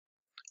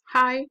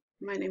Hi,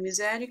 my name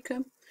is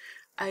Erika.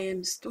 I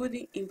am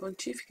studying in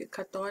Pontífica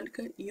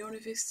Católica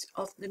University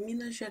of the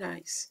Minas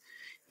Gerais,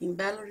 in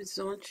Belo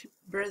Horizonte,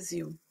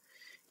 Brazil,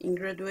 in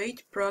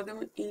graduate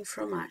program in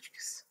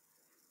informatics.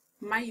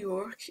 My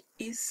work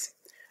is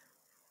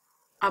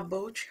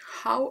about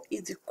how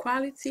is the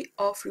quality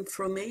of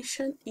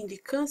information in the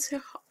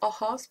cancer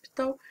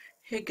hospital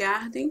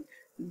regarding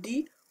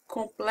the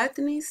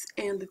completeness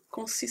and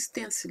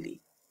consistency.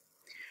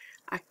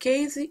 A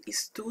case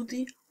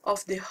study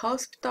of the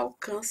hospital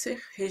cancer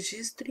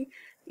registry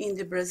in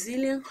the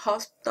Brazilian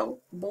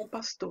hospital Bom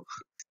Pastor.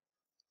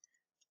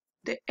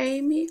 The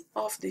aim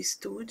of the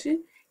study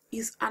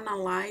is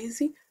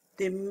analyzing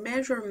the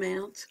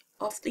measurement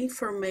of the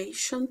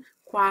information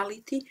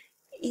quality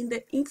in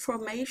the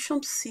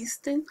information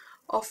system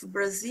of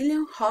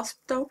Brazilian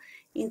hospital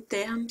in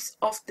terms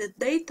of the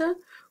data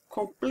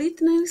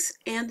completeness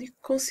and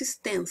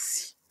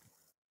consistency.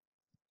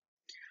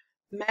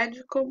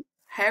 Medical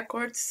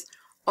records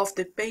of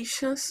the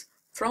patients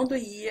from the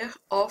year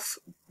of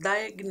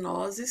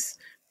diagnosis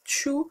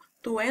to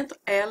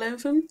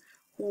 2011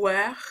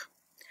 were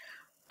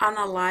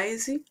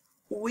analyzed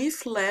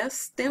with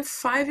less than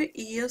 5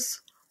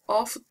 years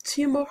of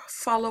tumor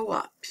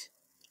follow-up.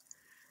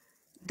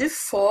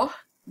 Therefore,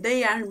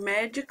 they are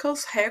medical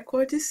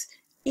records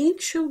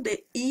into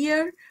the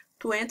year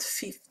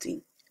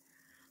 2015.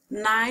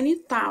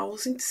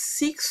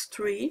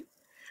 9,063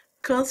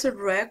 cancer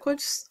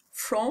records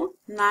from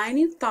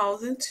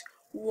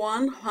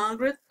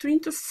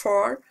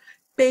 9,124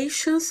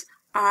 patients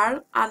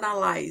are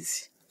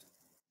analyzed.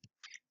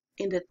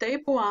 In the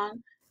table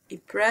 1,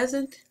 it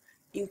presents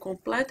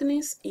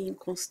incompleteness and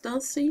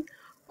inconstancy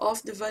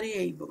of the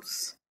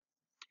variables.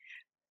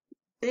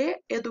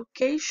 The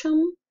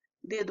educational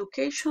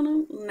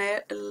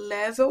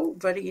level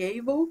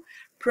variable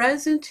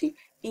present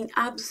in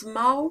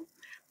abysmal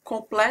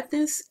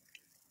completeness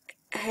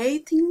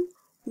rating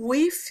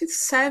with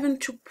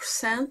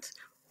 70%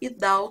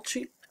 without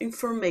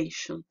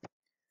information.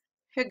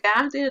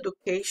 Regarding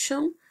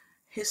education,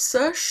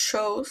 research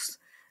shows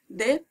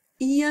that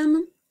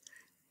even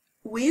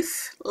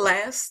with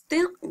less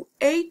than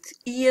 8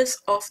 years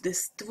of the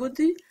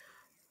study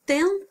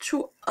tend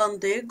to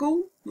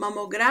undergo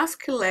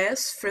mammographic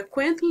less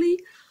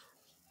frequently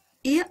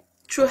and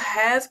to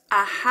have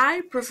a high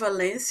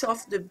prevalence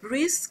of the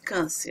breast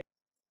cancer.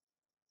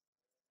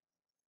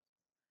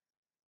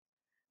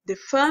 The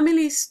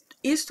family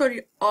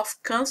history of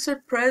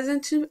cancer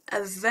presents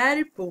a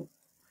very poor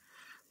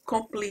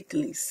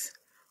completeness,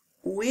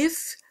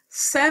 with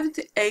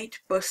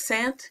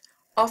 78%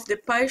 of the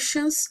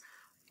patients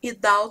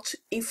without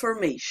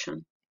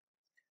information.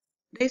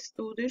 The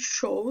study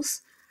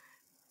shows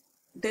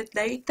the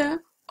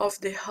data of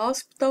the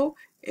hospital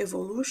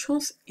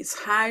evolutions is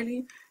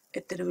highly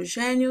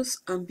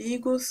heterogeneous,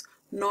 ambiguous,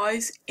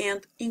 noisy,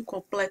 and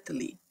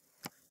incomplete.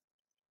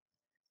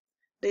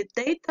 The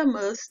data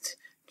must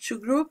to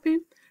group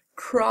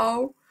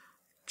through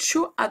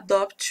to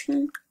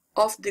adoption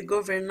of the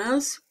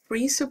governance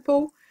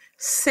principle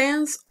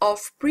sense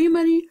of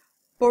primary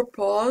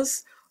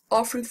purpose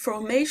of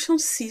information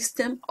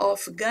system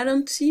of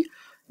guarantee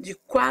the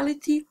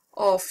quality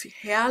of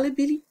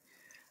reliability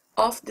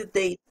of the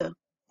data.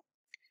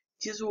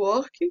 This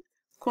work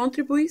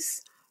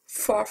contributes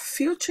for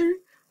future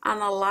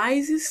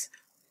analysis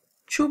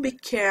to be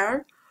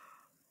carried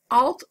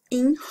out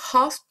in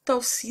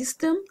hospital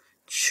system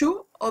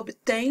to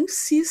obtain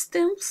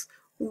systems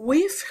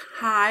with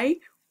high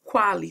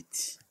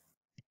quality.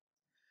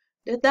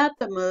 The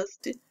data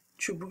must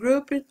to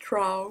group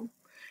through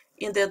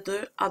in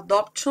the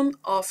adoption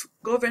of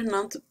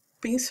governance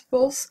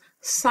principles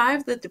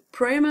save that the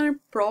primary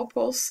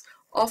purpose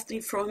of the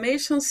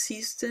information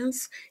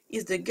systems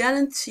is to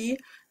guarantee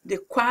the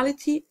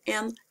quality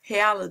and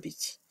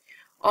reliability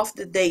of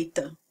the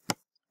data.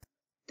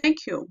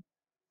 Thank you.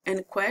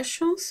 Any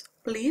questions,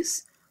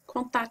 please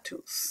contact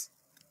us.